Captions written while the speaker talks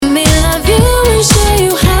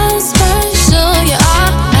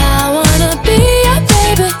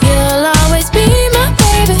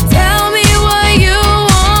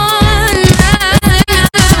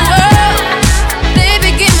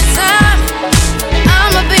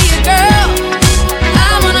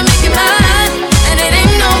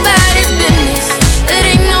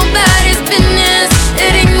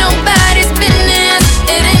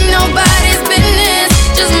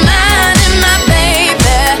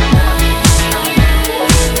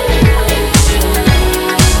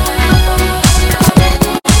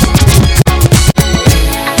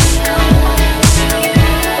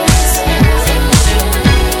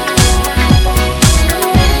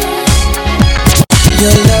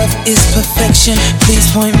Your love is perfection. Please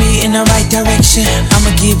point me in the right direction. I'ma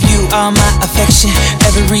give you all my affection.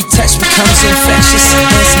 Every touch becomes infectious.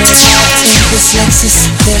 There's no doubt in this Lexus.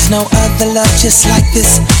 There's no other love just like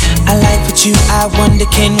this. I like with you, I wonder,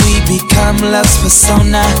 can we become love's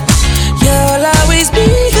persona? You'll always be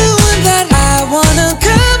the one that I wanna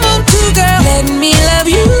come home to, girl. Let me love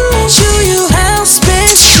you, show you how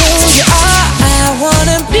special you are. I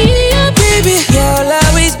wanna be your baby. You'll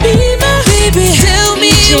always be my baby. Tell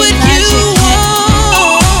me what you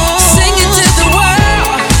want. Sing it to the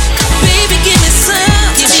world. Baby, give me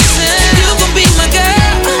some. You gon' be my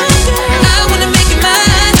girl. I wanna make it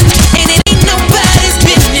mine. And it ain't nobody's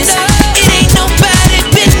business. It ain't nobody's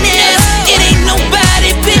business. It ain't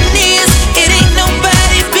nobody's business. It ain't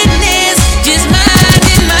nobody's business. Just mine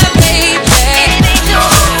and my baby.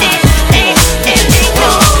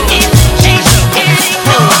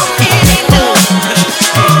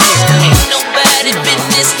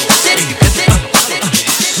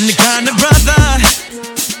 I'm the kind of brother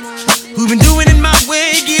who been doing it my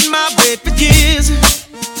way, getting my way for years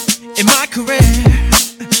in my career.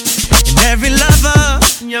 And every lover,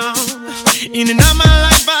 y'all, in and out my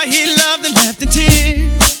life, I hear love and left in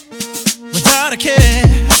tears without a care.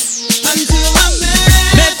 Until I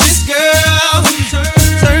met this girl,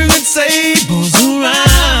 turning tables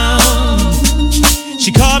around.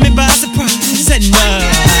 She caught me by surprise at night.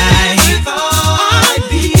 I'd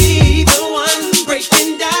be the one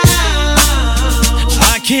breaking down.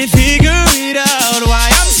 I can't figure it out why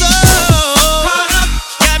I'm so caught up.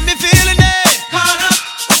 Got me feeling it. Caught up.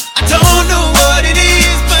 I don't know what it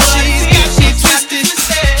is, but she's got me twisted.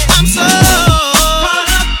 I'm so caught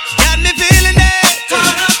up. Got me feeling it.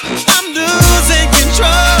 Caught up. I'm losing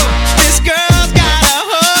control. This girl's got a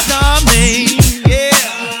hold on me. Yeah.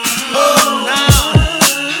 Oh, now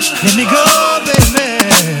let me go, baby.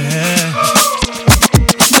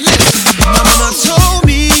 My mama told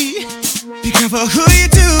me, be careful who you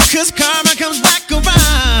do, 'cause karma comes back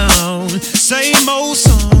around. Same old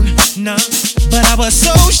song, nah. But I was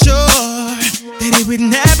so sure that it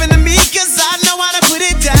wouldn't happen to me, 'cause I know how to put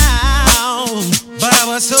it down. But I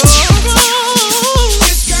was so wrong.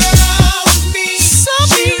 This girl with me, so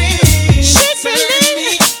she really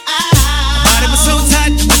me out. My body was so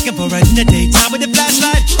tight, I'm looking for her in the daytime with the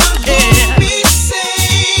flashlight. Yeah.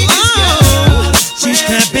 She's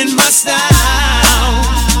cramping my style,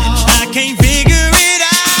 and I can't figure it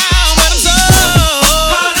out. But I'm so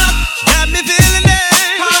caught up, got me feeling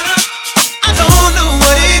it. Caught up. I don't know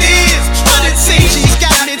what it is, but it seems she's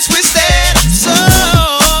got me twisted. So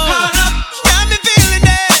caught up, got me feeling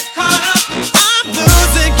it. Caught up, I'm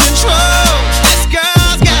losing control. This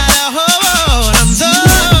girl's got a hold. I'm so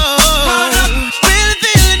caught up, really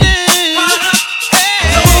feeling it. Caught up, hey.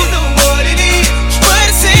 Don't know what it is, but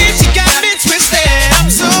it seems she got me twisted. I'm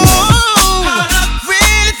so caught up,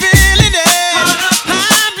 really feeling it.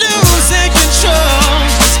 I'm losing control.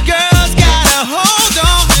 This girl's got a hold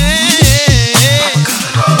on me.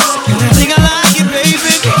 And I think I like it,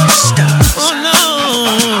 baby. Oh no,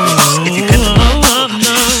 oh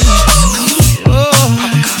no, oh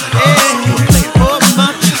yeah, oh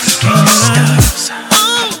my.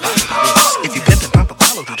 If you pimp it, pop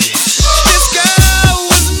Apollo do this. This girl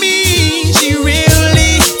was mean, she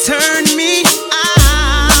really turned me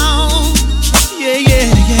out. Yeah, yeah,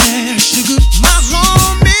 yeah, sugar. My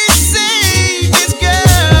homies say this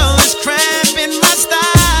girl is cramping my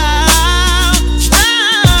style.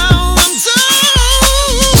 Now I'm so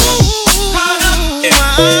caught up.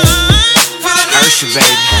 Ursha,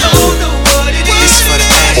 baby. Don't know what it This is. for the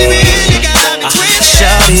She really got me twisted.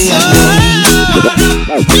 Shawty, I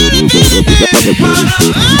Really feeling it.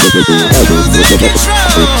 I'm losing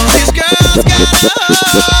control. This girl's got a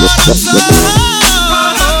hold.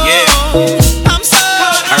 Yeah. I'm so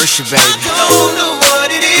Ursha, baby. don't know what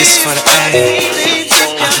it is. This for the A.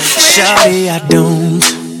 Shawty, I don't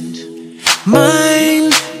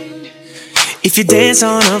mind if you dance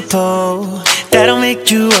on a pole. That'll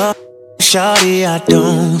make you up. Shawty, I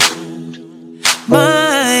don't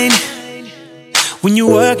mind when you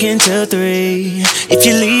work until 3. If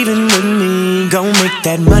you're leaving with me, gon' make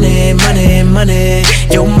that money, money, money.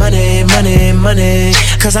 Your money, money, money.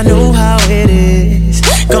 'Cause I know how it is.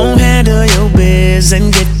 Gon' handle your biz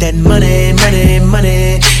and get that money, money,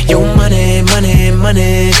 money. Your money, money,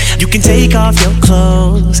 money. You can take off your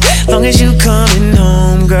clothes, long as you coming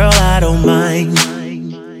home, girl, I don't mind.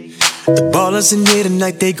 The ballers in here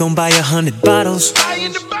tonight, they gon' buy 100 bottles.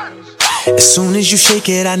 As soon as you shake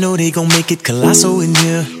it, I know they gon' make it colossal in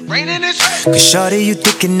here. Cause shawty, you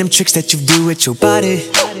thinking them tricks that you do with your body.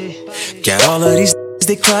 Got all of these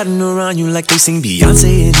they crowding around you like they sing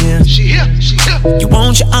Beyonce in here. She here, she here. You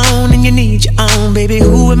want your own and you need your own, baby.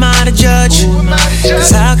 Who am I to judge? Cause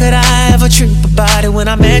how could I ever trip about it when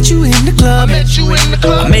I met you in the club?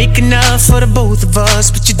 I make enough for the both of us,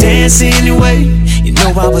 but you dance anyway. You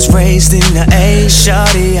know I was raised in the A,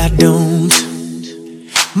 shawty, I don't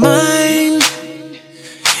mind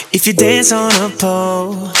if you dance on a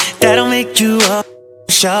pole. That'll make you up,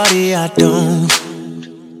 shawty, I don't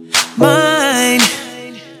mind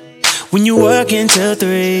when you work until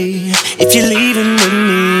 3. If you're leaving with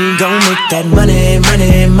me, gon' make that money,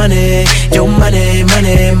 money, money. Your money,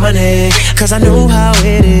 money, money. Cause I know how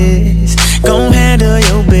it is. Gon' handle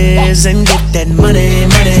your biz and get that money,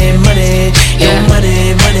 money, money. Your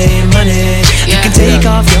money, money, money. You can take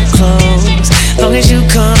off your clothes, long as you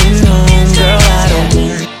coming home, girl, I don't.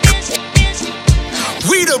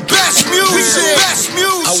 We the best music.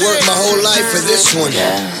 I worked my whole life for this one.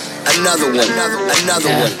 Another one,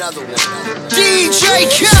 another one. DJ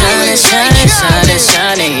Khaled, shining,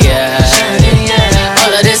 shining, yeah.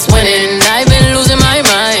 All of this winning, I've been losing my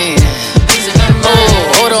mind.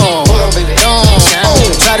 Oh, hold on, don't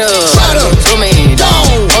try to slow me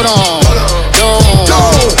down. Hold on,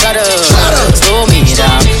 don't try to slow me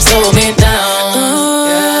down, slow me down.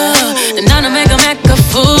 And now to make a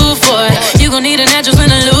fool for it. You gon' need an actress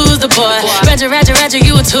when I lose the boy. Ratchet,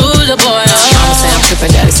 you a tool, the boy. Mama say I'm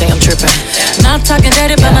trippin', daddy say I'm trippin'. Not talking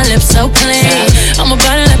dirty, but my lips so clean. I'm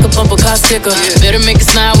about it like a bumper car sticker. Better make it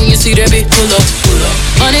smile when you see that bitch pull up.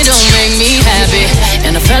 Money don't make me happy,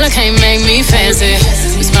 and a fella can't make me fancy.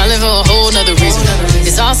 We smiling for a whole nother reason.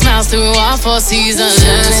 It's all smiles through all 4 seasons.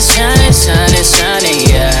 Shining, shining, shining,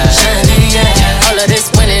 yeah. All of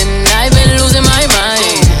this winning, I've been losing my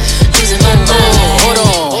mind. Oh, hold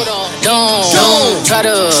on, don't try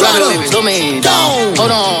to slow me down.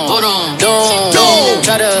 Hold on, don't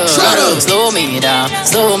try to slow me down,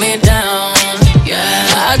 slow me down. Yeah,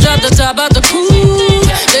 I dropped the top out the coupe.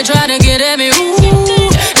 They try to get at me, ooh.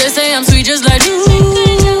 They say I'm sweet just like you.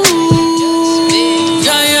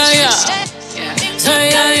 Yeah. Say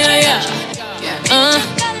yeah.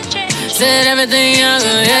 Said everything young,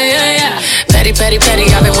 yeah. Petty,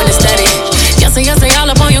 I've been winning steady. Yes, all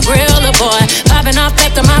up on your grill, little boy. Popping off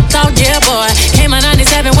after my thought, yeah, boy. Came out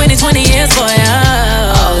 97 when it's 20 years, boy.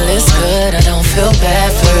 All is good, I don't feel bad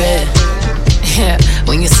for it. Yeah,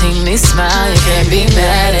 when you see me smile, you can't be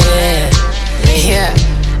mad at it. Yeah,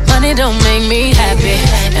 money don't make me happy,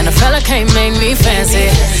 and a fella can't make me fancy.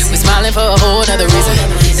 We smiling for a whole other reason.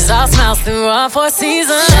 It's all smiles through all 4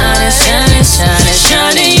 seasons.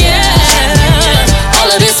 Shining, yeah. All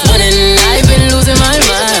of this winning, I've been losing my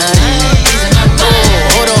mind.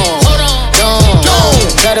 Hold on, don't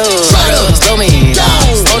try to slow me down.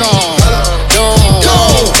 Hold on,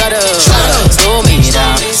 don't try to slow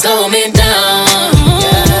me down.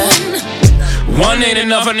 One ain't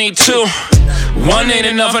enough, I need two. One ain't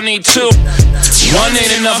enough, I need two. One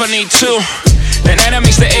ain't enough, I need two. And that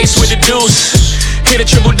makes the ace with the deuce. Hit a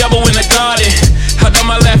triple-double in the garden. Held on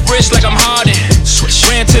my left wrist like I'm Harden.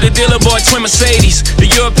 Ran to the dealer, boy, twin Mercedes. The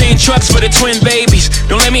European trucks for the twin babies.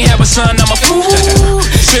 Don't let me have a son, I'm a fool.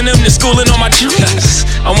 Send them to school and on my juice.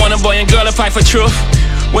 I want a boy and girl to fight for truth.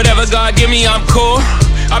 Whatever God give me, I'm cool.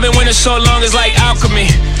 I've been winning so long, it's like alchemy.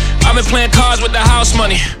 I've been playing cards with the house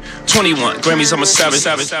money. 21 Grammys, I'm a savage.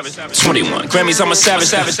 21 Grammys, I'm a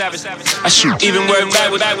savage. I shoot even work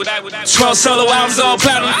back with 12 solo albums, all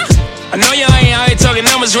platinum. I know you ain't out here talking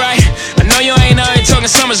numbers right. I know you ain't out here talking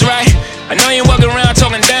summers right. I know you ain't walking around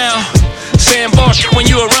talking down, saying bullshit when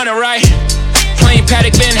you were running right. Plain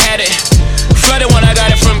Paddock, Ben had it. Flooded when I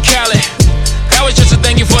got it from Cali. That was just a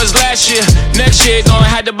thank you for his last year. Next year, gonna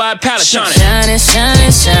have to buy a pallet. Shining,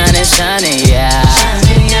 yeah.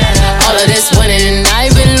 All of this winning,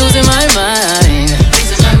 I've been losing my mind.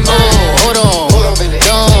 Oh, hold on,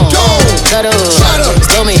 don't try to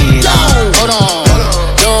slow me down. Hold on,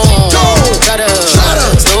 don't try to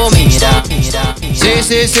slow me down.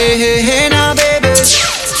 Say, hey now, baby.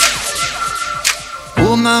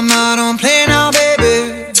 Oh, mama, don't play now,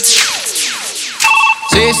 baby.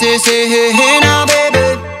 Say, hey now,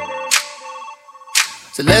 baby.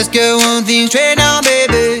 So let's get one thing straight now,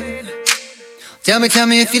 baby. Tell me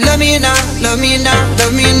if you love me or not, love me or not,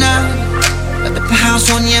 love me or not. Let me put house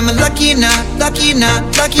on you, am I lucky or not, lucky or not,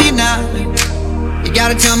 lucky or not? You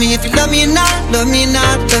gotta tell me if you love me or not, love me or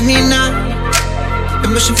not, love me or not.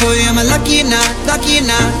 I'm wishing for you, am I lucky or not, lucky or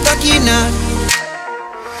not, lucky or not?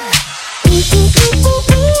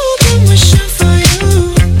 I'm wishing for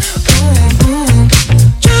you.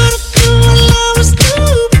 Try to do what I was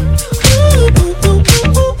doing.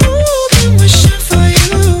 I'm wishing for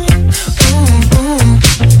you.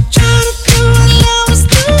 Try to do what I was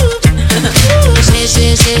doing.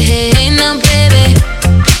 Say, hey now, baby.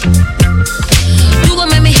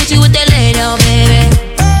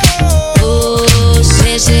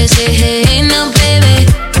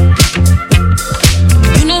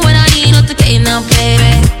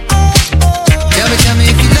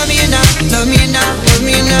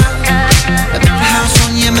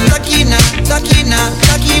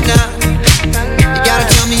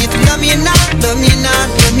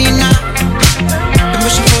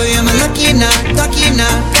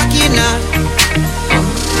 me now.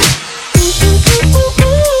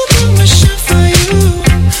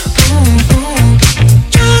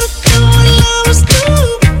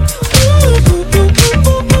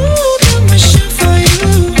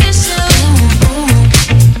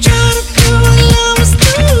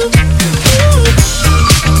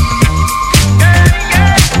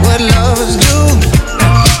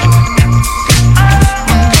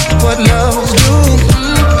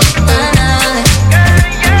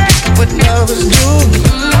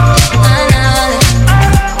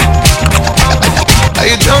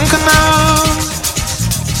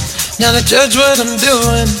 Now to judge what I'm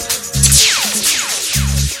doing.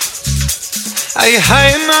 Are you high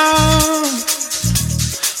enough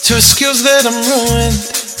to excuse that I'm ruined?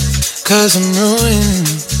 Cause I'm ruined.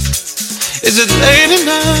 Is it late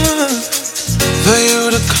enough for you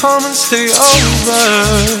to come and stay over?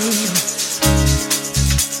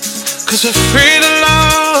 Cause we're free to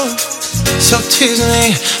love, so tease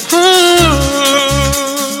me.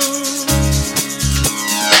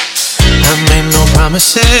 I made no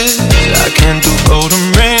promises, I can't do golden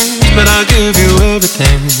rings, but I'll give you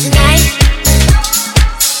everything. Tonight,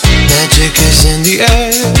 magic is in the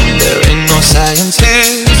air, there ain't no science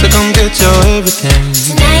here, so come get your everything.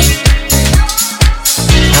 tonight,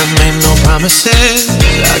 I made no promises,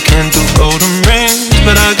 I can't do golden rings,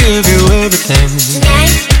 but I'll give you everything.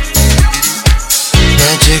 tonight,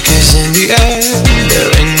 Magic is in the air, there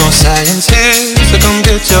ain't no science here, so come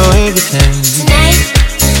get your everything. tonight.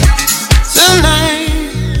 Tonight.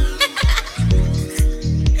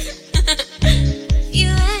 You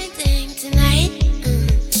acting tonight?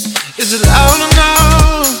 Is it loud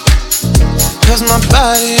enough? Cause my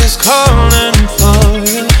body is calling for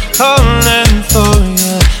you, calling for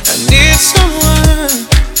you. I need someone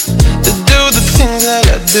to do the things that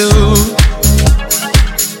I do.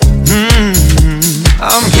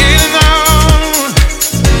 I'm healing out,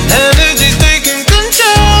 energy's taking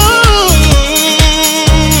control.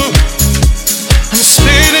 I'm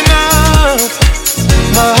speeding up,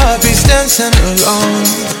 my heartbeat's dancing along.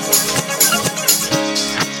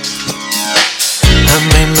 I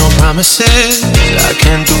made no promises, I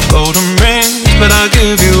can't do golden rings, but I'll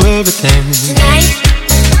give you everything. Tonight,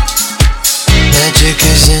 Magic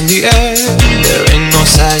is in the air, there ain't no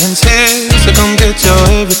science here, so come get your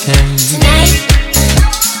everything. tonight,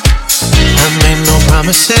 I made no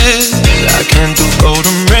promises, I can't do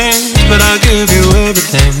golden rings, but I'll give you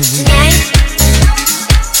everything. tonight,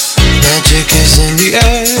 Magic is in the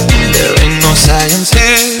air, there ain't no science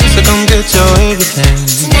here, so come get your everything.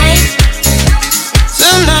 tonight.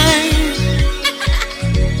 Tonight.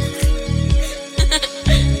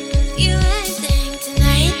 You acting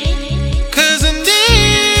tonight? Cause I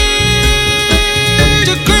need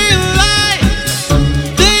your green light,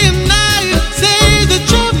 day and night, say the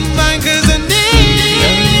truth of mine. Cause I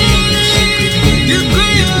need your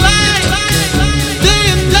green light, day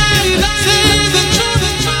and night, say the truth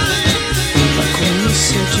of mine. Like when you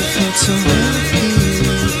said you felt so happy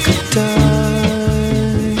you could die.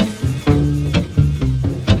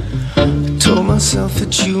 I told myself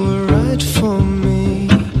that you were right for me,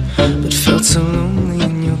 but felt so lonely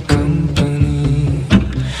in your company.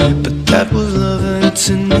 But that was love and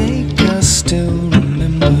to make us still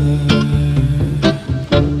remember.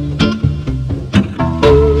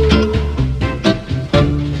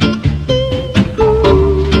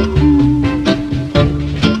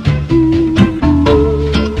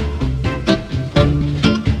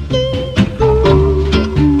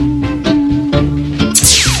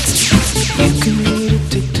 You can get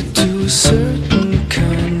addicted to a certain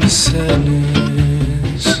kind of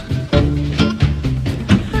sadness,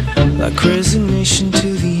 like resignation to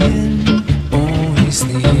the end, always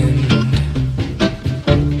the end.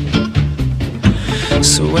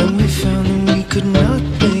 So when we found that we could not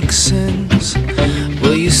make sense,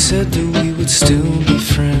 well, you said that we would still be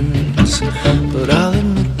friends. But I'll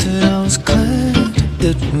admit that I was glad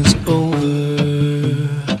it was over.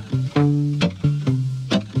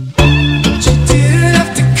 You didn't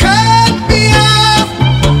have to cut me off,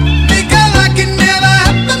 make out like it never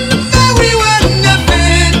happened, that we were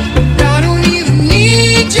nothing. I don't even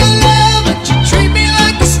need your love, but you treat me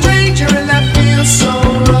like a stranger and that feels so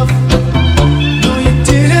rough. No, you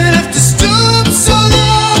didn't have to stoop so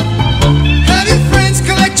low, have your friends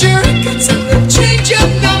collect your records and then change.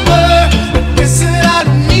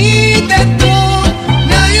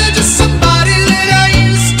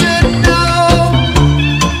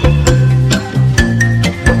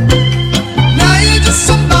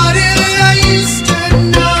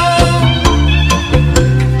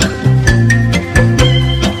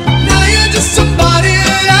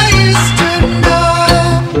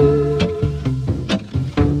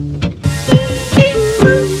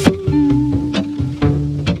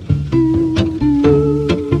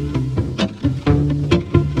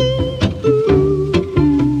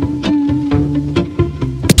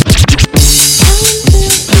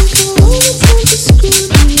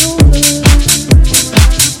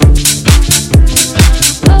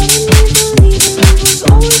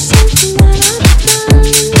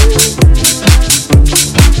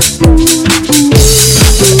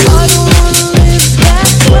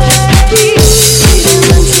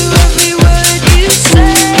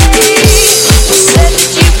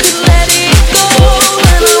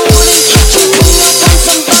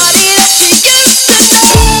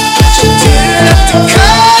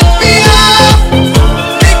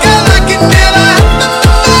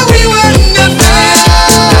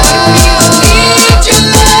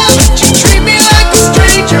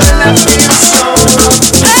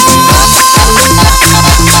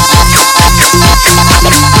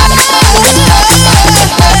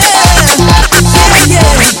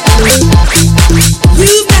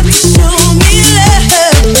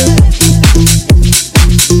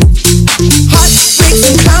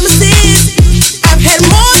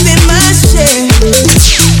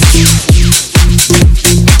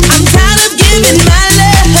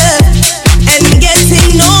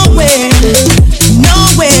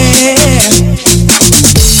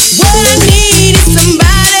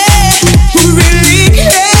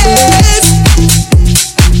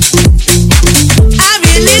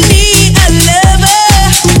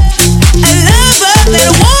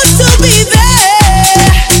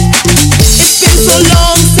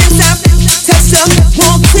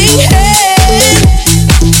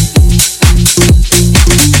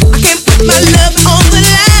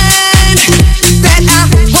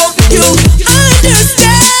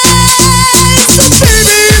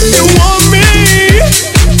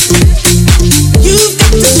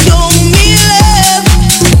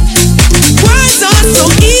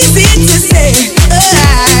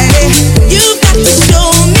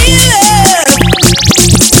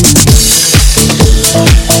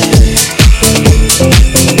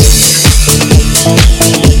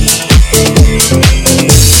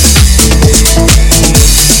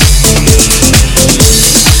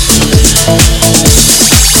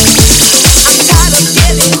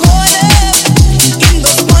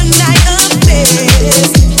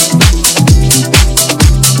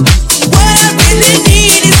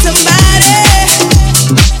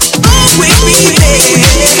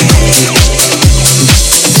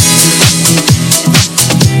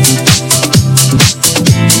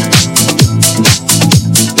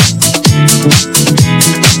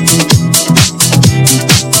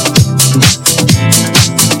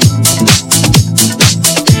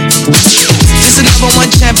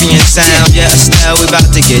 sound. Yeah, Estelle, we about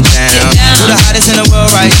to get down. Who the hottest in the world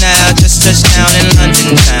right now? Just touched down in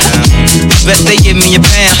London town. Bet they give me a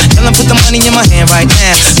pound. Tell them put the money in my hand right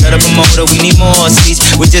now. Got a promoter, we need more seats.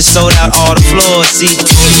 We just sold out all the floor seats.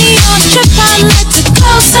 Take me on a trip, I'd like to go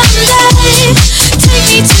someday. Take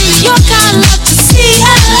me to New York, I'd love to see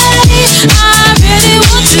LA. I really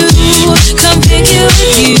want to come pick you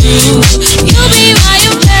with you. You'll be my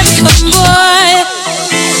American boy.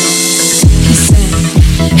 He said,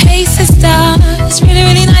 hey sister, it's really,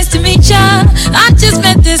 really nice to meet ya. I just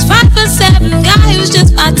met this 5'7" guy who's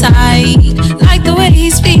just my type. Like the way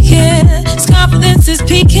he's speaking, his confidence is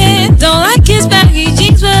peaking. Don't like his baggy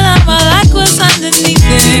jeans, but I'ma like what's underneath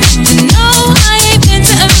it. You know I ain't been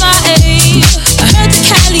to MIA. I heard that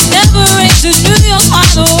Cali never rains and New York's on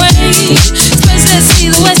the way. First let's see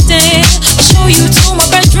the West End, I'll show you to my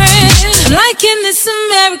best friend. I'm liking this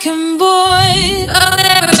American boy.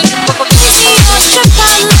 Take me on a trip,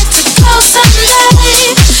 I'd like to go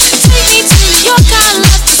someday. Take me to New York, I'd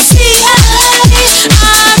love to see LA.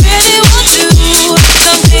 I really want to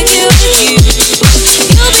come pick you with you.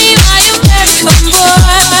 You'll be my American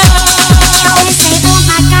boy. They say, oh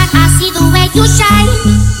my God, I see the way you shine.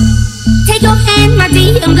 Take your hand, my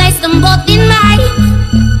dear, and place them both in mine.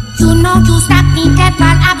 You know you stopped me dead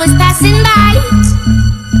while I was passing by.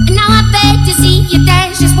 And now I beg to see you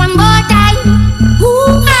dance just one more time.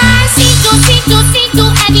 Ooh, I see you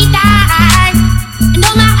every time. And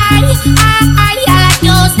oh my, I like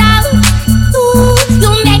your style. Ooh, you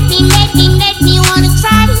make me wanna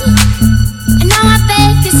try. And now I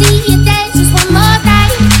beg to see you dance just one more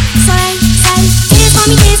time. Say, dance for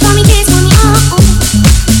me, oh.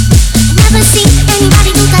 I've never seen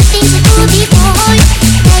anybody do the things we do before.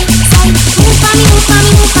 Say, move for me,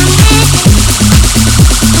 hey.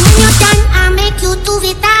 And when you're done, I'll make you do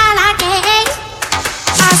it all again.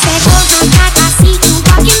 I said, oh my God, I see you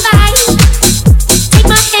walking by. Take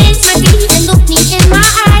my hands, my dear, and look me in my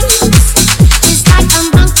eyes. It's like I'm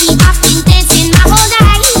hungry, I've been dancing my whole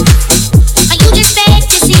life. Are you just beg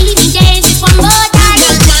to see me dance just one more time?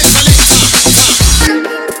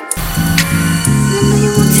 You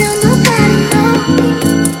won't tell nobody, no.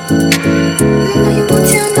 You won't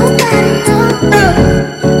tell nobody, no.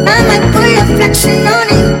 I might put your reflection on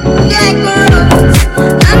it like a rose.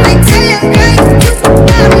 I might tell you, girl, you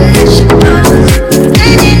gotta let you go.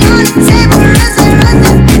 Standing on the table, rose.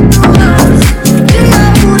 You know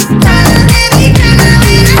who to call, baby, come on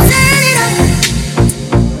when I turn it on.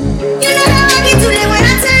 You know how I get to live when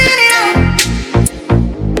I turn it on.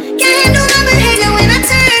 Can't handle my behavior when I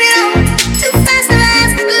turn it on. Too fast to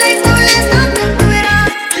last, like no last, no do it all.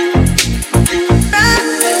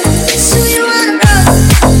 So you wanna roll?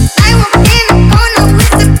 I walk in the corner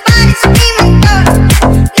with the body screaming gold.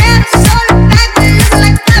 Never saw the back, but looking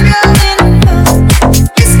like Pablo in the floor.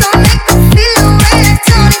 This gon' make me feel the way I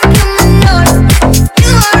told it, you my lord.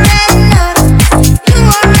 You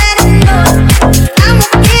already know. I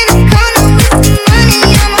walk in the corner with the money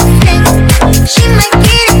on my face. She might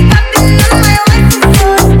get it poppin' on my wife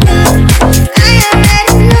before the club. I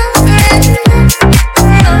already know.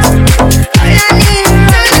 All I need is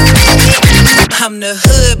run. I'm the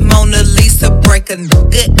hood Mona Lisa, break a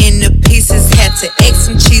nigga into pieces. Had to X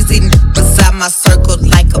some cheesy beside my circle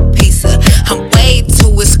like a pizza. I'm way too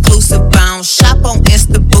exclusive, I don't shop on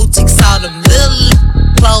Insta boutiques. All them little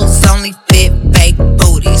clothes only fit fake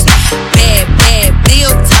booties. Bad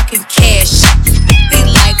bill talking cash. Be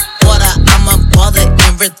like water, I'm a mother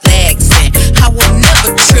and relaxing. I would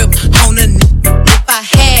never trip on a if I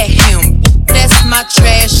had him. That's my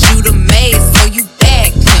trash, you the maid, so you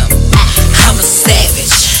bag him. I'm a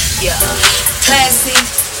savage, yeah. Classy,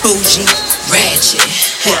 bougie, ratchet,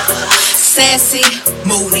 yeah. Sassy,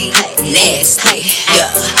 moody, nasty,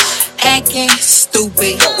 yeah. Acting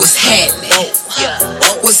stupid, what's happening?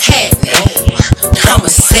 What's happening? I'm a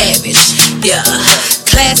savage, yeah.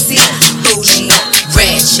 Classy, bougie,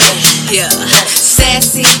 ratchet, yeah.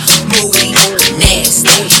 Sassy, moody,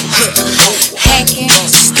 nasty, yeah. Hacking,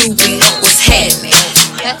 stupid, what's happening?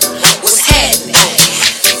 What's happening?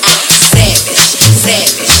 Savage,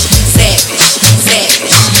 savage, savage, savage,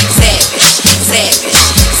 savage, savage,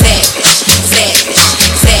 savage, savage,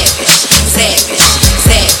 savage,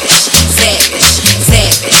 savage, savage,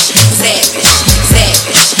 savage, savage,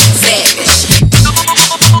 savage,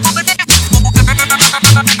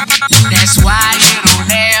 That's why it'll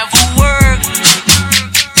never work.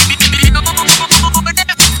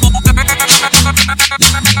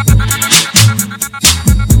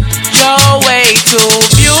 You're way too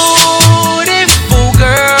beautiful,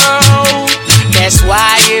 girl. That's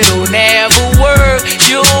why it'll never work.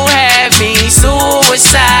 You have me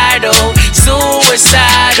suicidal,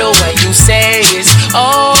 suicidal.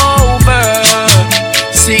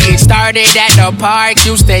 started at the park,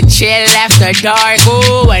 used to chill after dark.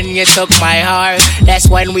 Ooh, when you took my heart, that's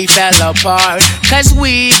when we fell apart. Cause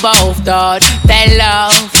we both thought that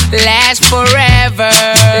love lasts forever.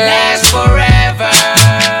 Lasts forever.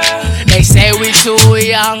 They say we too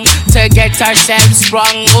young to get ourselves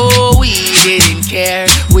sprung. Oh, we didn't care,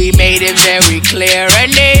 we made it very clear.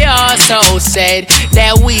 And they also said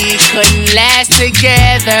that we couldn't last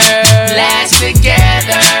together. Last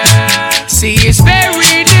together. See, it's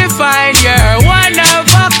very defined, you're one of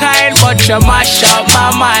a kind, but you mash up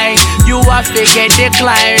my mind, you have to get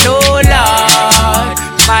declined. Oh Lord,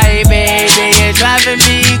 my baby, you're driving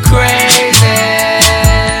me crazy.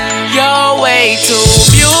 You're way too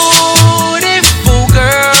beautiful,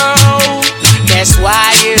 girl, that's why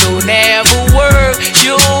it'll never work.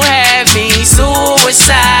 You have me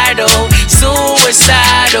suicidal,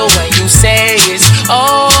 suicidal when you say it's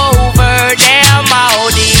over. Damn, all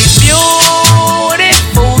these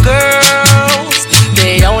beautiful girls,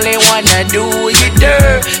 they only wanna do you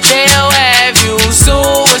dirt. They'll have you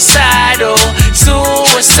suicidal,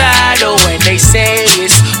 suicidal when they say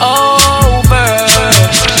it's over.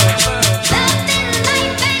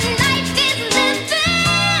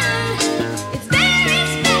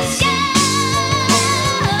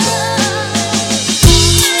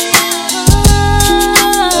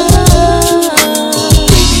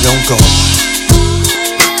 Baby, don't go.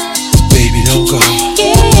 Baby, don't go.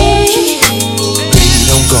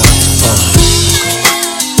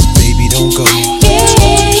 Baby, don't go.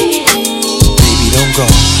 Baby, don't go.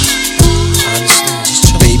 I understand, just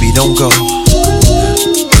chill. Baby, don't go.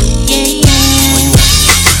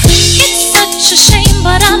 It's such a shame,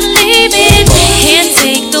 but I'm leaving. Can't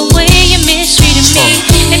take the way you mistreated me.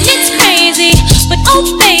 And it's crazy, but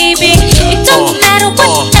oh baby, it don't matter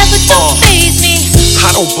whatever, don't faze me.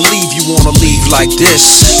 I don't believe you wanna leave like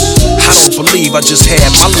this. I don't believe I just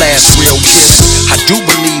had my last real kiss. I do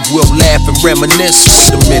believe we'll laugh and reminisce.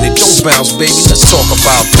 Wait a minute, don't bounce, baby, let's talk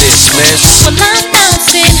about this, miss. Well, I'm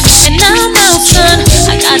bouncing and I'm out, son.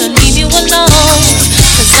 I gotta leave you alone,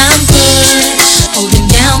 cause I'm good, holding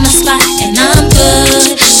down my spot, and I'm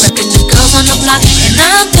good, repping the girls on the block, and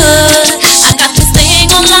I'm good. I got this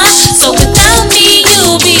thing on lock, so without me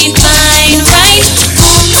you'll be fine, right?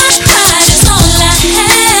 All my pride is all I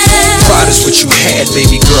have. Pride is what you had,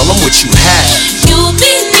 baby girl, I'm what you have. You'll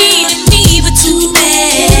be needing me, but too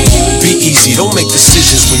bad. Be easy, don't make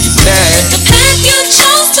decisions when you're mad. The path you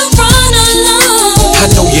chose to run alone, I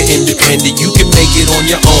know you're independent, you can make it on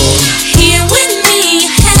your own. here with me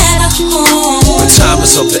you had a home. When time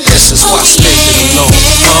is of the essence, why spend it alone,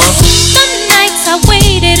 huh? The nights I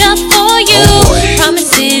waited up for you,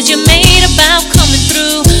 promises you made about coming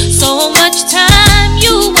through. So much time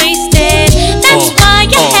you wasted, that's why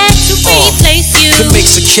you had to replace you. It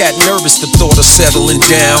makes a cat nervous, the thought of settling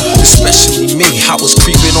down. Especially me, I was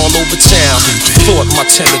creeping all over town. Thought my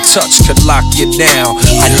tender touch could lock you down.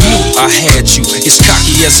 I knew I had you, as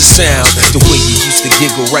cocky as it sounds. The way you used to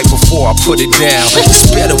giggle right before I put it down. It's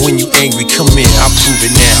better when you angry, come in, I'll prove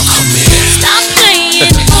it now. Come here. Stop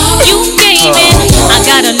playing, you gaming, I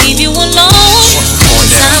gotta leave you alone.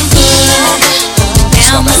 Cause I'm good,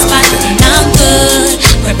 down my spot, and I'm good,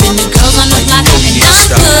 repping the girls on the block, and I'm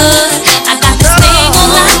good. I got this thing on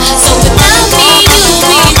lock, so without me you'll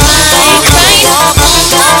be fine, right? All my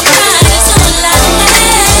pride is all I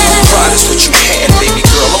have. Pride is what you had, baby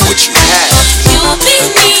girl, I'm what you have. You'll be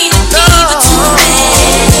needing me, but too bad.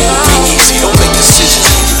 Be easy, don't make decisions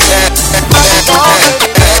when you're mad.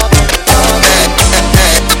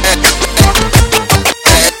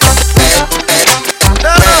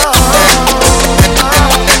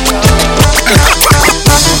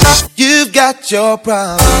 You've got your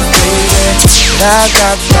problems, baby, and I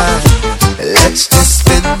got mine. Let's just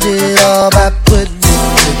spend it all by putting it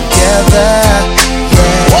together.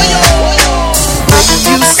 Yeah. When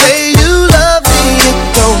you say you love me, it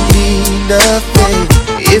don't mean nothing.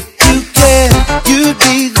 If you care, you'd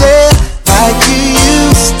be there like you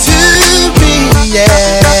used to be.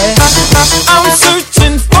 Yeah. I'm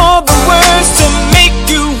searching for the words to make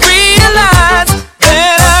you realize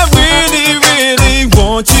that I really, really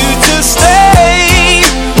want you to stay.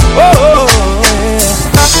 Oh,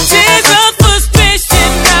 tears of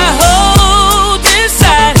frustration I hold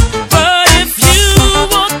inside, but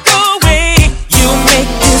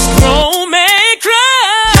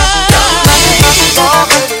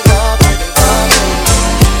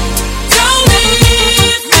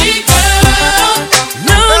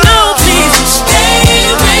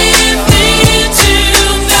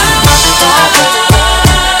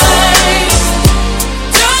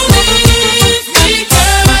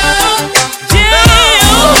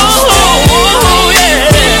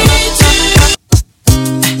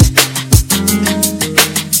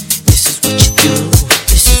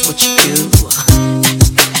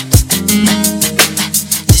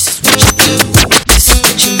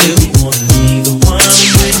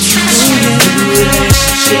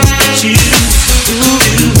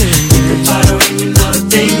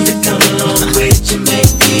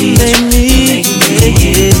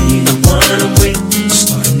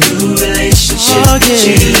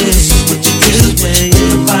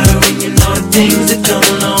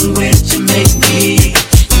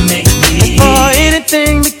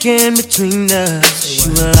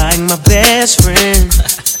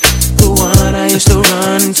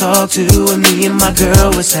to when me and my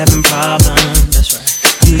girl was having problems. That's right.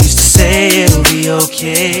 You used to say it'll be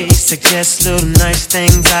okay, suggest little nice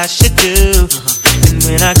things I should do. And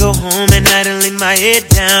when I go home at night and lay my head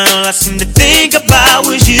down, all I seem to think about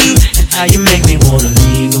was you and how you make me wanna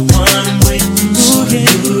leave the one I'm with. So a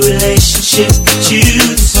new relationship with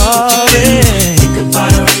you, sorry. Think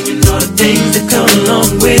about her and all the things that come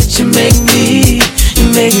along with you. Make me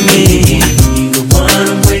leave the one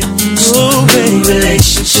I'm with. So a new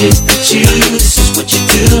relationship with you, this is what you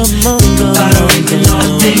do. Think about her and all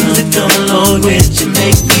the things that come along with you.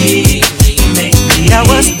 Make me. Now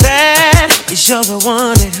what's bad is you're the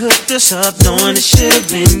one that hooked us up, knowing it should've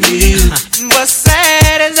been you. And what's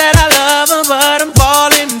sad is that I love her, but I'm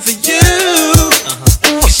falling for you.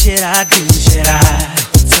 What should I do? Should I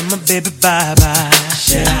tell my baby bye-bye?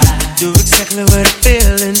 Should I do exactly what I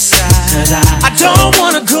feel inside? Cause I don't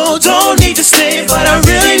wanna go, don't need to stay, but I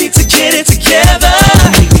really need to get it together.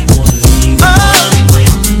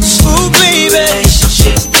 Oh, baby,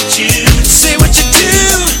 relationship with you. Say what you do.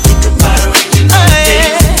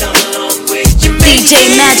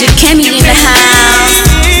 DJ Magic Kimmy in the house.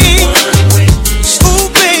 Ooh,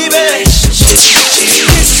 baby, this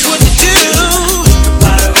is what you do.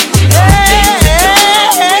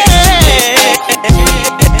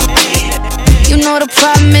 You know the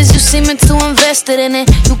problem is you seeming too invested in it.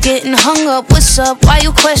 You getting hung up, what's up? Why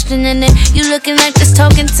you questioning it? You looking like this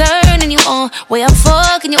talking turning you on. Way I'm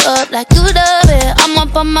fucking you up like you love it. I'm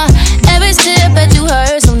up on my every step that you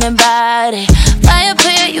heard something about it. Fire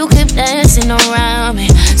pit, you keep dancing around me.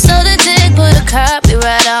 So the dick put a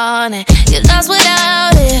copyright on it. You lost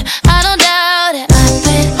without it, I don't doubt it. I've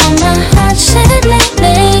been on my hot shit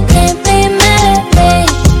lately, can't be mad at me.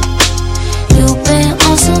 You've been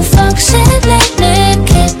on some fuck shit lately,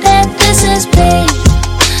 can't let this is me.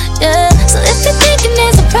 Yeah, so if you're thinking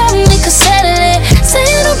there's a problem, we could settle it. Say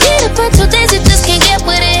you don't get it, but 2 days you just can't get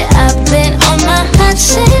with it. I've been on my hot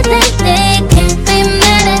shit lately, can't be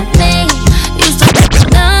mad at me.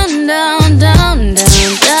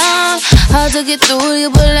 Down. Hard to get through you,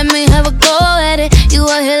 but let me have a go at it. You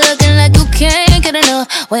out here looking like you can't get enough.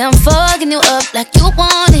 Way I'm fucking you up like you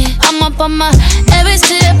want it. I'm up on my every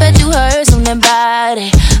step that you heard something about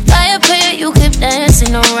it. Fire pit, you keep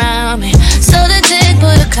dancing around me. So the dick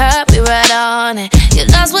put a copyright on it. You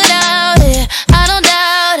lost without it, I don't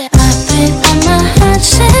doubt it. I've been on my hot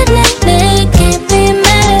shit lately, can't be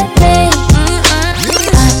mad at me.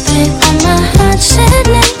 I've been on my hot shit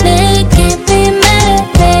lately, can't be mad at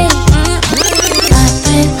me. I've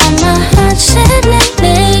been on my hot shit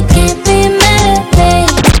lately, can't be mad at me.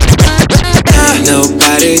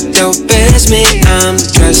 Nobody don't best me, I'm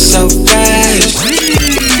dressed so fresh.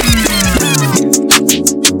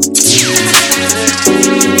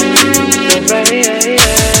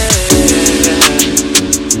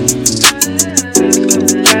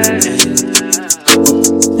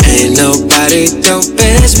 Ain't nobody don't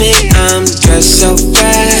best me, I'm dressed so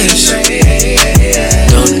fresh.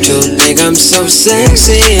 Don't you think I'm so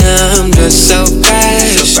sexy, I'm dressed so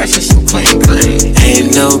fresh.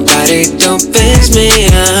 Ain't nobody don't best me,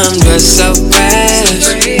 I'm dressed so fresh.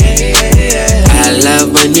 I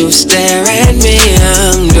love when you stare at me,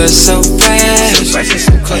 I'm dressed so fresh.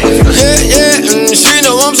 Yeah, she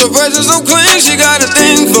know I'm so fresh and so clean. She got a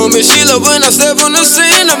thing for me. She love when I step on the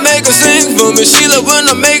scene, I make her sing for me. She love when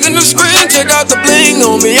I'm making her scream. Check out the bling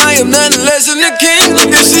on me, I am nothing less than a king.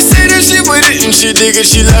 If she say that she with it and she dig it,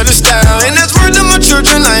 she love the style. And that's word to my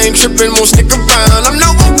children, I ain't tripping, won't stick around. I'm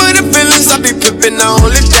no one for the feelings, I be pippin', I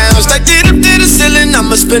hold it down. Stack it up to the ceiling,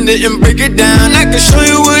 I'ma spend it and break it down. I can show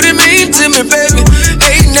you what it means to me, baby.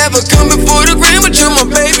 Ain't never come before the grand, but you my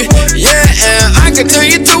baby. Yeah, and I can turn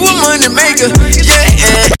you to a money maker.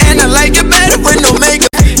 Yeah, and I like it better with no makeup.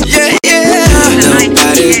 Yeah, yeah.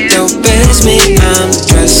 Nobody don't best me, I'm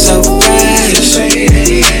dressed so fresh.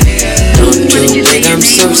 Don't you think I'm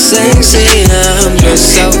so sexy, I'm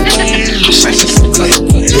dressed so fresh.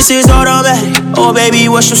 This is automatic, oh baby,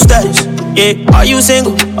 what's your status? Yeah, are you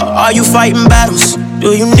single, or are you fighting battles?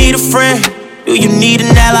 Do you need a friend, do you need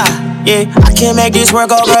an ally? Yeah, I can't make this work,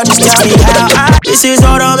 oh girl, just tell me how. This is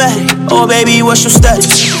automatic, oh baby, what's your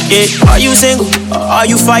status? Yeah, are you single, or are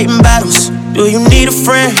you fighting battles? Do you need a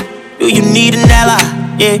friend, do you need an ally?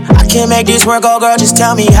 Yeah, I can't make this work, oh girl, just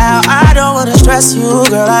tell me how. I don't wanna stress you,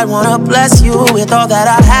 girl, I wanna bless you with all that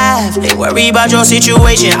I have. Ain't worry about your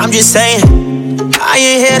situation, I'm just saying. I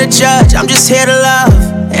ain't here to judge, I'm just here to love.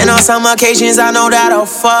 And on some occasions I know that I'll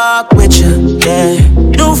fuck with you, yeah.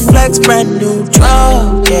 New flex, brand new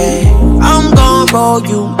drug, yeah. I'm gon' roll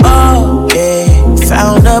you up, yeah.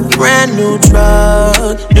 found a brand new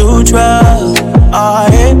drug, oh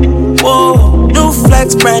yeah. Whoa, new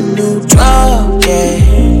flex, brand new drug,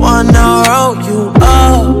 yeah. Wanna roll you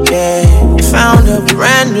up, yeah. Found a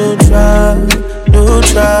brand new drug.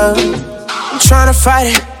 I'm tryna fight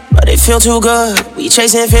it, but it feel too good. We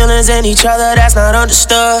chasing feelings in each other that's not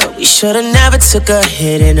understood. We should've never took a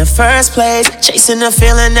hit in the first place, chasing a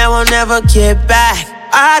feeling that we'll never get back.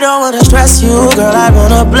 I don't wanna stress you, girl, I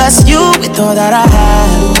wanna bless you with all that I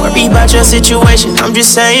have. Worry about your situation, I'm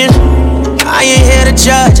just saying. I ain't here to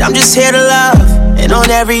judge, I'm just here to love. And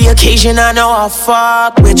on every occasion I know I'll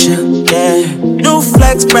fuck with you, yeah. New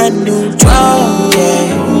flex, brand new drug,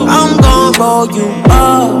 yeah. I'm gon' roll you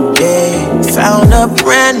up, yeah. Found a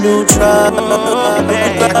brand new drug,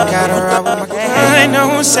 yeah. I gotta ride with my girl, ain't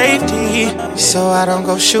no safety, so I don't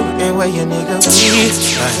go shooting where your nigga be.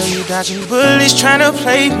 So you dodging bullets tryna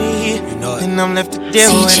play me, and I'm left to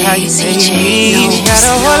deal with how you take me. You got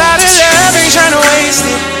a whole lot of love, ain't tryna waste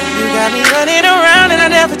it. You got me running around and I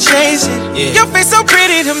never chase it. Yeah. Your face so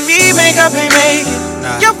pretty to me, makeup ain't make it.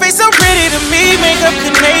 Nah. Your face so pretty to me, makeup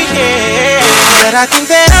can make it. But I think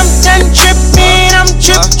that I'm done tripping, I'm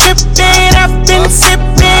tripping. I've been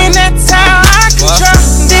sipping, that's how I control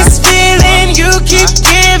this feeling. You keep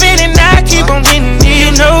giving and I keep on winning.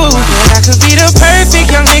 You know that I could be the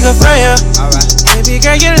perfect young nigga for you. Baby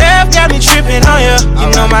girl, your love got me tripping on you. You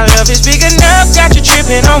know my love is big enough, got you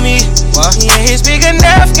tripping on me. Yeah, it's big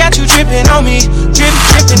enough, got you tripping on me.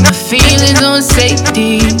 Tripping my feelings on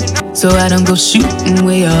safety, so I don't go shooting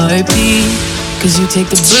where your heart be. Cause you take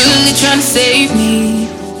the bullet trying to save me,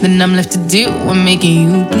 then I'm left to deal with making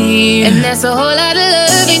you bleed. And that's a whole lot of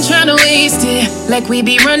love, ain't trying to waste it. Like we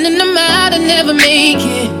be running them out and never make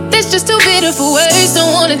it. That's just too bitter for words,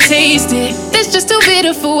 don't wanna taste it. That's just too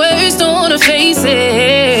bitter for words, don't wanna face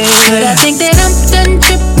it. But I think that I'm done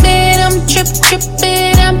tripping, I'm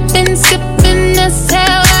tripping. I've been sipping, that's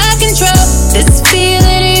how I control this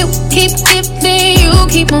feeling. You keep giving, you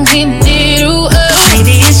keep on hitting it. Ooh, oh.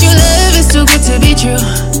 Maybe it's your love, it's too good to be true.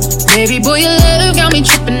 Baby boy, your love got me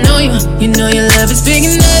tripping on you. You know your love is big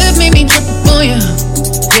enough, made me trip on you.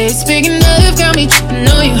 Yeah, it's big enough, got me tripping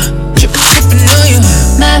on you. Tripping on you.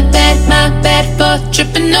 My bad for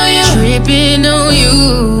tripping on you. Tripping on you.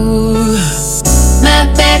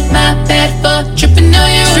 My bad for tripping on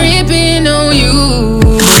you. Tripping on you.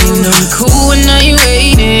 You know you cool when now you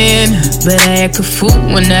waiting, but I act a fool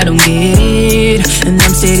when I don't get it. And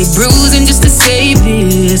I'm steady bruising just to save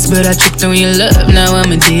this, but I tripped on your love, now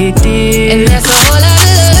I'm addicted. And that's a whole lot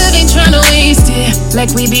of love, ain't tryna waste it.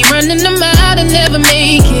 Like we be running them out and never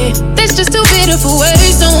make it. That's just too bitter for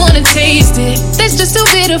words, don't wanna taste it. That's just too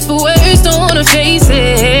bitter for words, don't wanna face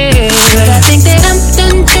it. But I think that I'm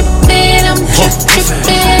done tripping, I'm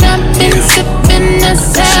tripping. I've been sipping,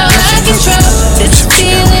 that's how I control this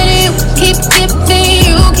feeling. You keep giving,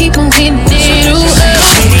 you keep on hitting it. Ooh, oh.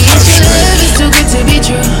 Baby, it's your love, it's too good to be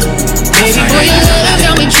true. Baby boy, your love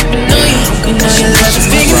got me tripping on you. You know your love is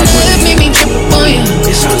big enough, make me trip on you.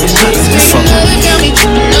 It's big enough, got me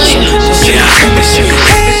tripping on you.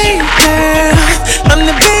 Hey girl, I'm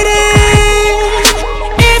debating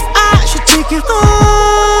if I should take you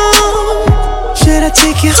home. Should I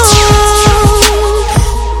take you home?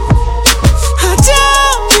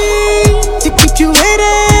 Tell me to keep you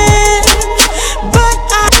waiting, but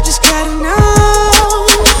I just gotta know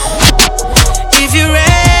if you're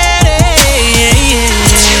ready.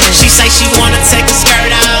 She say she wanna take her skirt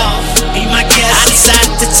off. Be my guest. I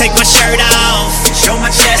decided to take my shirt off, show my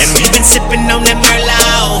chest, and we've been sipping on that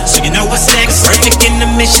Merlot, so you know what's next. Perfect in the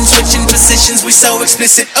mission, switching positions, we so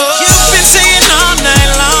explicit. Oh, you've been saying all night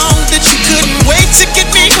long that you couldn't wait to get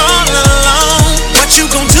me all alone. What you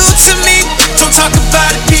gon' do to me? Don't talk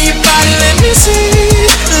about it, be about it. Let me see,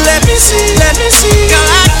 let me see, let me see. Girl,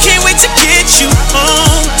 I can't wait to get you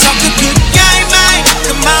home. Talk a good game, man.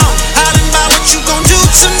 Come on, hollering about what you gon' do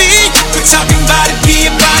to me. We're talking about it, be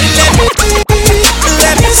about it.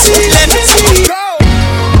 Let me see, let me see.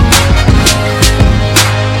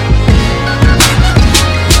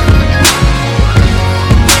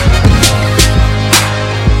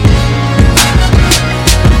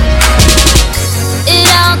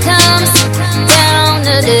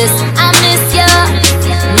 I miss your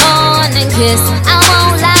morning kiss. I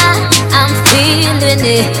won't lie, I'm feeling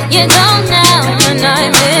it. You don't know when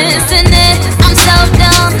I'm missing it. I'm so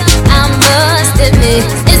dumb, I must admit.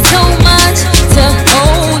 It's too much to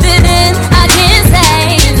hold it in. I can't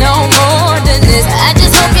say no more than this. I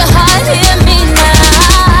just hope your heart hear me now.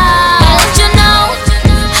 Don't you know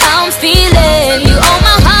how I'm feeling? You own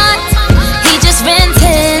my heart, he just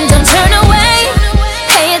renting. Don't turn away,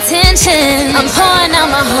 pay attention. I'm pouring out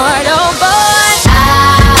my heart, oh boy.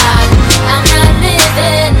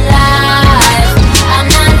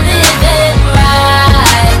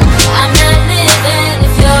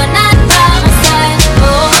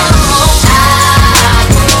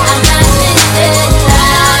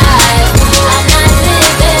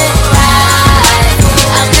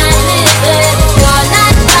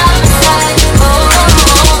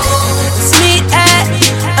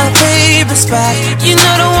 spot. You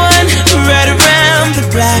know the one right around the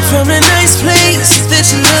block. From a nice place that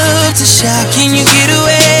you love to shop. Can you get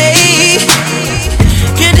away?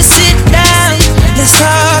 Can you sit down? Let's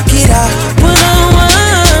talk it out.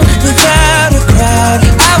 One-on-one, without a crowd.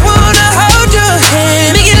 I wanna hold your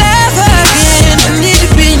hand, make you laugh again. I need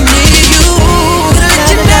to be near you.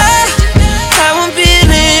 Let you know how I'm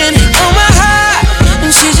feeling on my heart.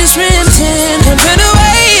 And she just renting and run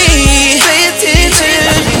away. Pay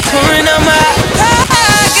attention, pouring on my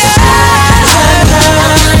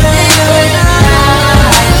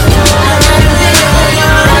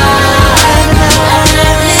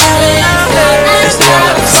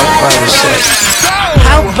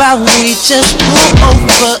How about we just pull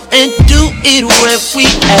over and do it where we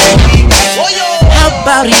at? How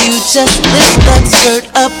about you just lift that skirt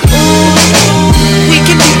up? Ooh, we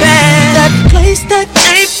can be bad. That place that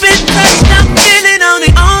ain't been touched, I'm feeling on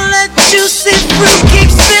it. All that juicy fruit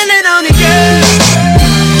keeps spilling on it, girl.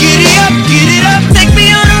 Get it up, take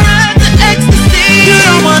me on a ride to ecstasy. You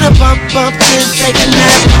don't wanna bump, then take a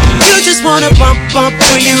nap. You just wanna bump,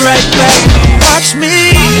 bring it right back. Watch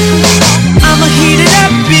me, I'ma heat it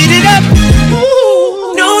up, beat it up.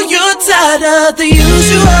 Ooh, know you're tired of the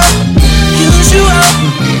usual.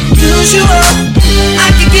 I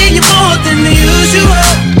can give you more than the usual.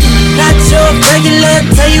 Not your regular,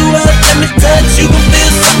 tell you what, let me touch. You gon'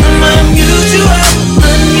 feel something unusual.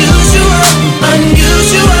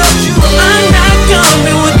 I'm not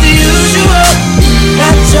coming with the usual.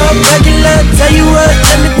 Not your regular, tell you what,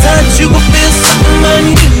 let me touch. You gon' feel something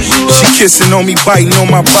unusual. She kissing on me, biting on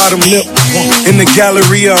my bottom lip. In the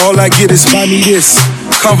Galleria, all I get is buy me this.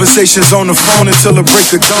 Conversations on the phone until the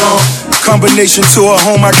break of dawn. Combination to her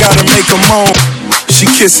home, I gotta make her moan. She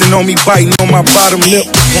kissing on me, biting on my bottom lip.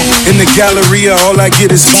 In the Galleria, all I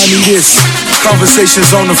get is buy me this.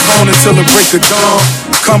 Conversations on the phone until the break of dawn.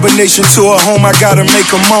 Combination to her home, I gotta make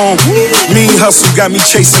her moan. Mean hustle got me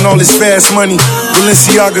chasing all this fast money.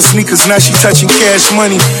 Balenciaga sneakers, now she touching cash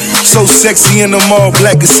money. So sexy in them all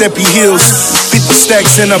black Giuseppe heels. 50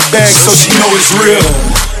 stacks in her bag, so she know it's real.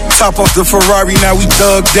 Top off the Ferrari, now we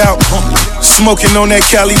thugged out. Smoking on that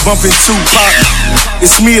Cali, bumping Tupac.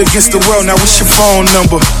 It's me against the world, now what's your phone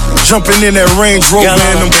number? Jumping in that Range Rover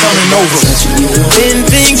and I'm coming over. Been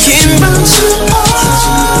thinking about you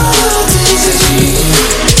all day.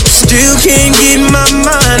 Still can't get my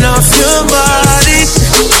mind off your body.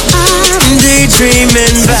 I'm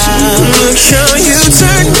daydreaming about how you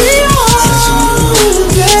turn me on,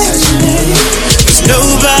 baby. 'Cause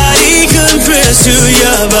nobody compares to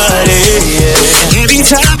your body. Every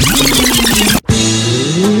time.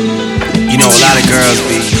 You know, a lot of girls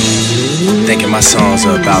be thinking my songs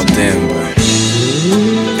are about them, but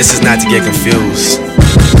this is not to get confused.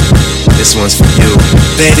 This one's for you.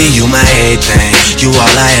 Baby, you my everything. You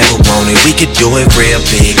all I ever wanted. We could do it real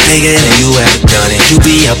big, bigger than you ever done it. You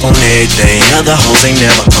be up on everything, other hoes ain't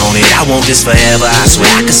never on it. I want this forever, I swear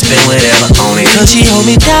I could spend whatever on it. Cause she hold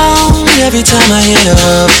me down every time I hit her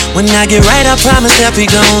up. When I get right, I promise that we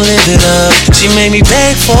gon' live it up. She made me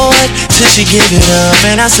beg for it till she give it up.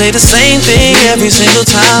 And I say the same thing every single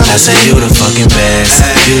time. I say you the fucking best,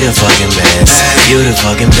 you the fucking best, you the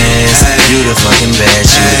fucking best, you the fucking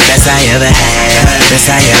best, you the best I ever had, best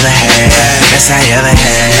I ever had, best I ever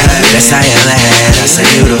had, best I ever had. I say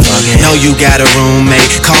you the fucking. Know you got a roommate,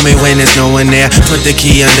 call me when there's no one there. Put the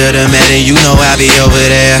key under the mat and you know I be over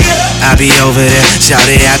there. I be over there, shout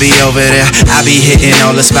it, I be over there. I be hitting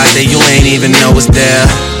all the spots that you ain't even know was there.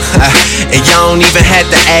 And y'all don't even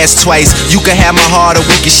have to ask twice. You can have my heart or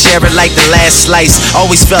we can share it like the last slice.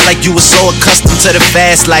 Always felt like you were so accustomed to the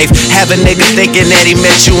fast life. Have a nigga thinking that he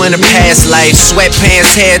met you in a past life.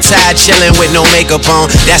 Sweatpants, hair tied, chilling with no makeup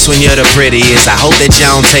on. That's when you're the prettiest. I hope that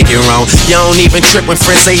y'all don't take it wrong. You don't even trip when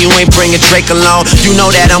friends say you ain't bringing Drake along. You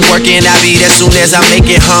know that I'm working, I'll be there soon as I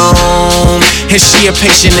make it home. And she a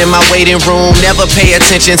patient in my waiting room. Never pay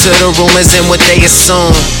attention to the rumors and what they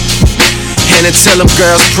assume. And until them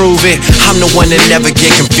girls prove it, I'm the one that never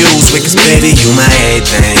get confused with. Cause baby, you my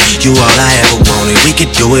everything, you all I ever wanted. We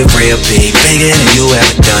could do it real big, bigger than you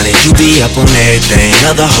ever done it. You be up on everything,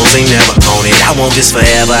 other hoes ain't never on it. I want this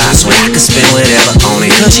forever, I swear I could spend whatever on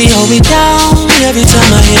it. Cause she hold me down every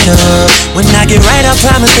time I hit her. When I get right, I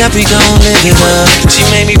promise that we gon' live it up. She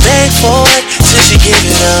made me beg for it till she give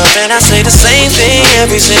it up. And I say the same thing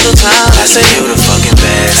every single time. I say you the fucking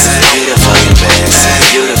best, you the fucking best,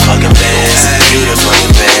 you the fucking best. You the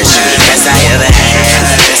fucking best, you the best I ever had,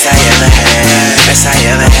 best I ever had, best I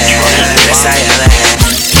ever had, best I ever had.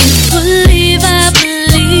 I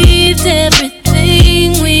believed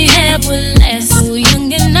everything we had would last. So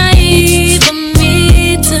young and naive of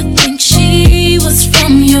me to think she was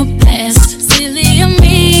from your past.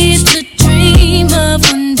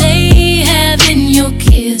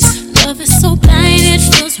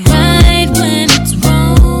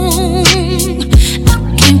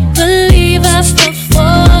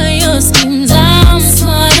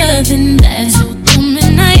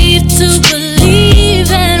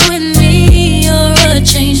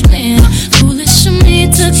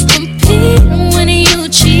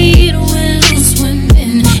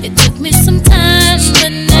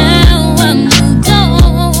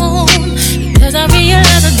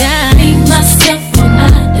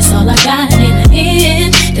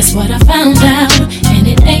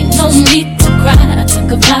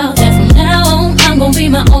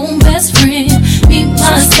 own best friend. Me,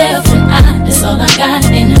 myself, and I, that's all I got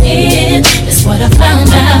in the end. That's what I found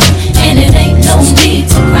out, and it ain't no need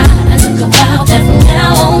to cry. I took a vow that from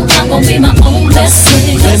now on, I'm gonna be my own best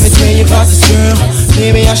friend. Let me tell you about this girl,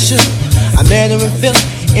 maybe I should. I met her in Philly,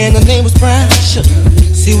 and her name was Brian.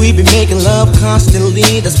 See, we be making love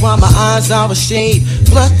constantly. That's why my eyes are a shade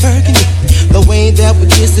blood burgundy. The way that we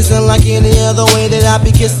kiss isn't like any other way that I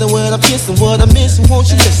be kissing when I'm kissing. What I'm missing, won't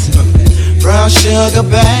you listen? Brown sugar,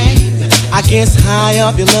 babe, I guess high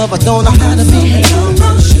up your love, I don't know how to be.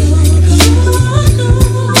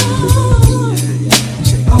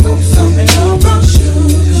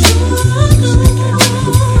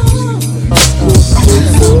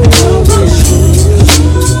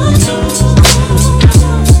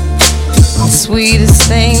 Sweetest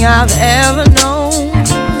thing I've ever known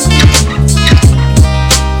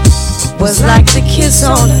was like the kiss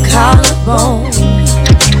on the collarbone,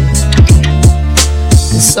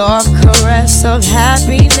 the soft caress of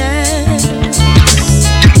happiness,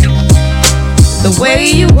 the way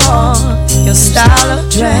you walk, your style of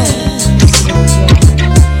dress.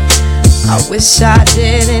 I wish I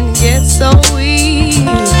didn't get so weak.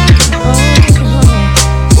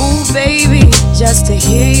 Ooh, baby, just to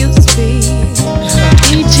hear you speak.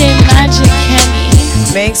 DJ Magic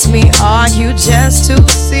Kenny makes me argue just to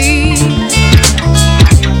see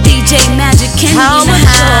DJ Magic Kenny how in the much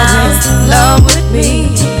house. you're in love with me.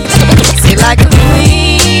 See, like a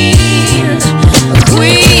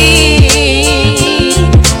queen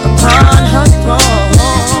upon her throne.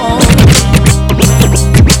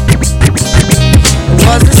 It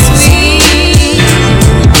was the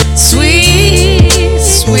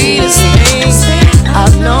sweetest thing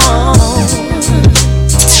I've known.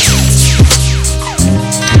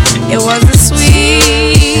 It was the sweetest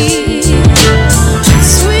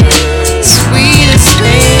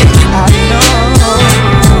thing I've known.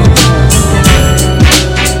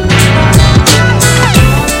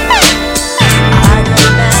 I go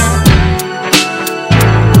back.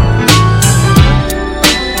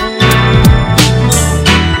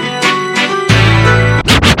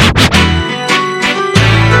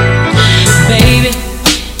 Baby,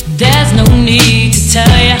 there's no need to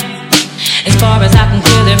tell ya. As far as I can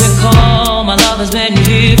clearly recall, my love has been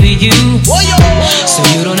here for you. So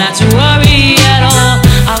you don't have to worry at all.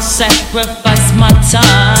 I'll sacrifice my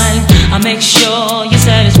time. I'll make sure you're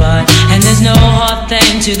satisfied, and there's no hard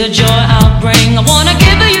thing to the joy I'll bring. I wanna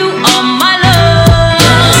give you all my love.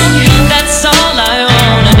 That's all I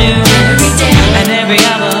wanna do. Every day and every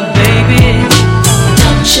hour, baby.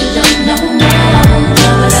 Don't you love no more?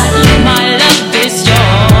 My love is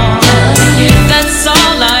yours. That's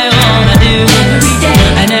all I wanna do. Every day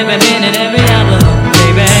and every minute, every hour,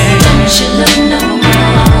 baby. Don't you love no more?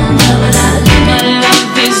 My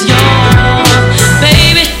love is yours,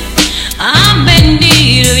 baby. I'm in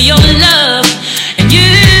need of your love, and you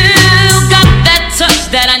got that touch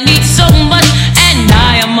that I need so much, and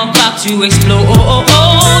I am about to explode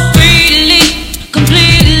freely,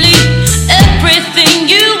 completely. Everything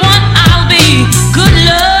you want, I'll be. Good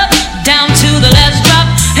love down to the last drop,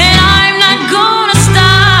 and I'm not gonna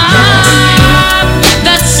stop.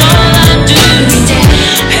 That's all I do,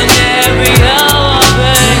 and every hour,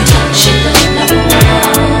 babe.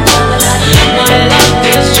 My love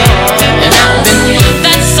is yours, and I've been.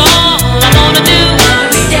 That's all I wanna do,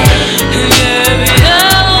 and every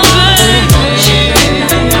hour, baby.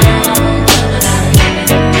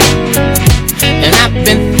 And I've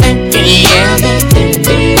been thinking, yeah.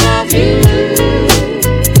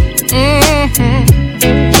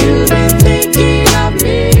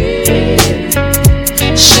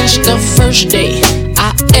 Since the first day I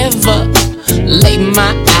ever laid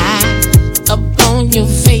my eye upon your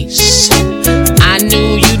face, I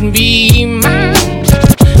knew you'd be mine.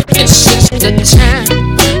 And since the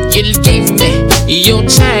time you gave me your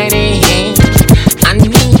tiny hand, I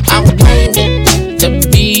knew I wanted to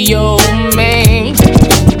be your man.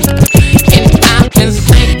 And I've been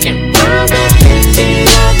thinking,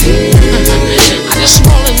 I just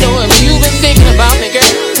wanna know if you've been thinking about me,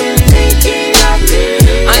 girl.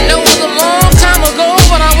 I know it was a long time ago,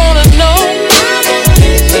 but I wanna know.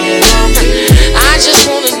 I just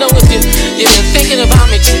wanna know if you've been thinking about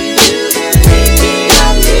me too.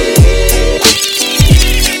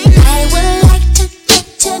 I would like to get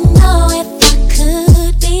to know if I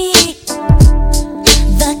could be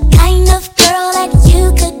the kind of girl that you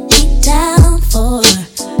could be down for.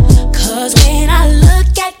 'Cause when I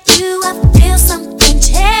look at you, I feel something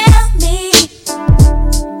tell me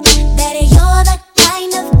that you're the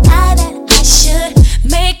kind of guy that I should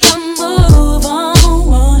make a move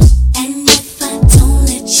on. And if I don't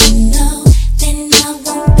let you know, then I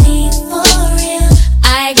won't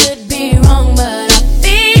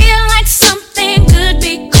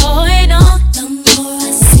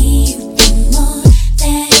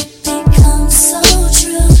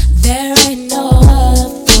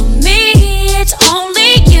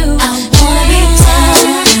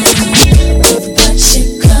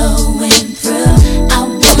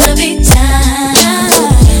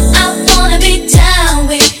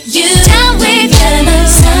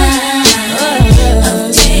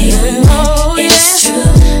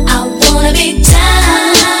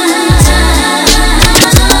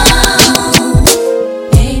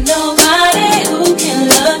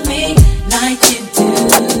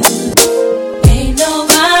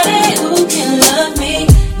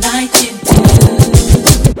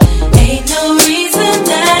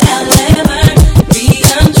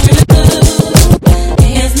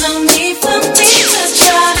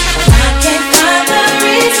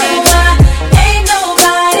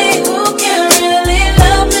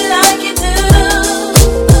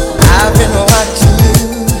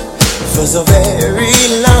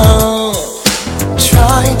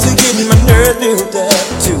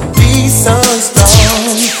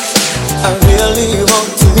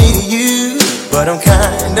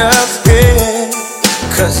else, yeah.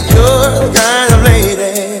 Cause you're the kind of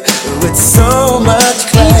lady with so much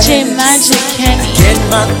class. DJ Magic Kenny. Get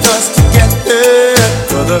my thoughts together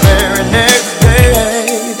for the very next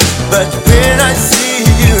day. But when I see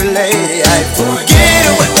you, lady, I forget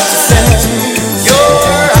what to say. Your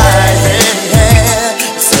eyes and hair,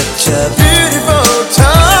 such a beautiful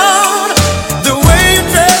tone. The way you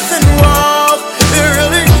dress and walk, it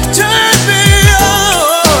really turns me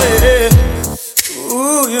on, yeah.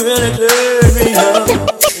 Ooh, you really turn me on.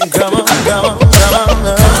 Come on, come on, come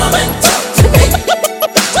on, come and talk to me.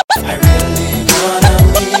 I really wanna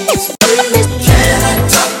meet you. Can I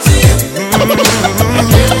talk to you?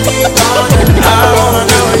 I wanna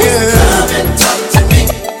know you. Come and talk to me.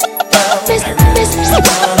 I really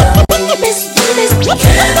wanna meet you.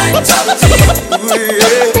 Can I talk to you?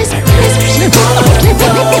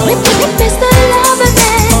 Mr.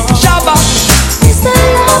 Loverman, Shabba, Mr.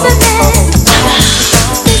 Loverman,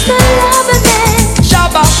 Mr. Loverman,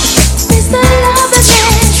 Shabba, Mr. Loverman.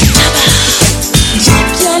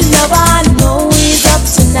 Champion lover, I know he's up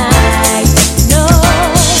tonight. No,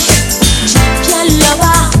 champion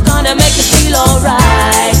lover, gonna make you feel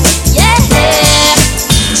alright. Yeah,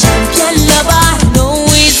 champion lover, I know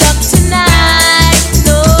he's up tonight.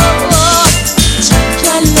 No,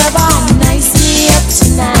 champion lover, nicely up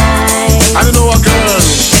tonight. I don't know a girl.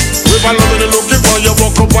 If I love it, looking for you,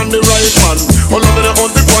 walk up on the right man. Oh, love it,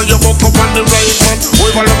 hunting for you, walk up on the right man. Oh,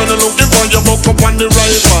 if I love it, looking for you, walk up on the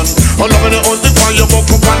right man. Oh, love it, hunting for you, walk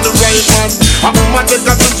up on the right man. A woman take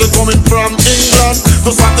a trip, she coming from England to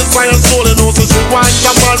satisfy her soul, and also she wants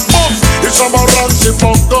a man. Boom, it's about run, she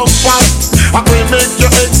fucked up fast. I will make you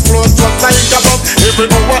explode just like a bomb. Every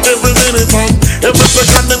hour, every minute, man. Every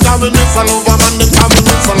second, them call me Miss Lover, man. Them call me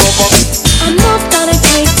Miss Lover. I'm not gonna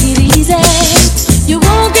take it easy. You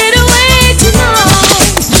won't get away tonight.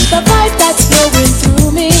 The vibe that's flowing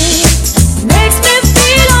through me makes me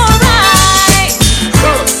feel alright.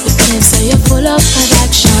 You can't say you're full of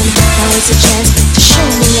attraction. Now it's a chance to show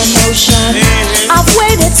me emotion. I've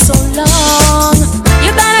waited so long.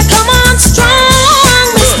 You better come on strong,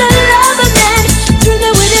 Mr. Loverman. Thrill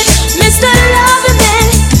me with it, Mr. Loverman.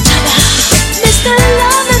 Mr.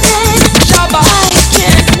 Loverman. I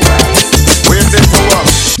can't Waiting for what?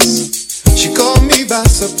 She caught me by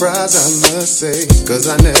surprise, I must say, cause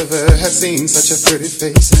I never had seen such a pretty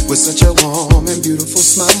face with such a warm and beautiful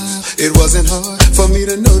smile. It wasn't hard for me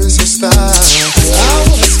to notice her style. I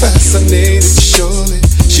was fascinated, surely.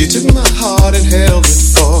 She took my heart and held it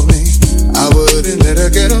for me. I wouldn't let her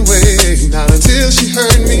get away, not until she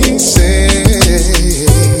heard me say,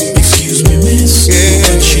 excuse me, miss,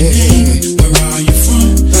 what's your name? Where are you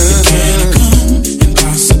from? Can I come and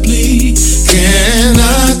possibly can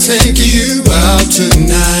I take you out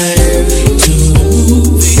tonight? to the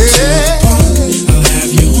movie, to the party? I'll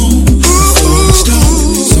have you home before the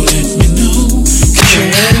start, so let me know.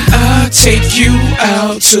 Can I take you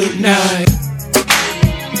out tonight?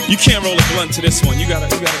 You can't roll a blunt to this one. You gotta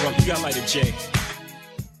light a J.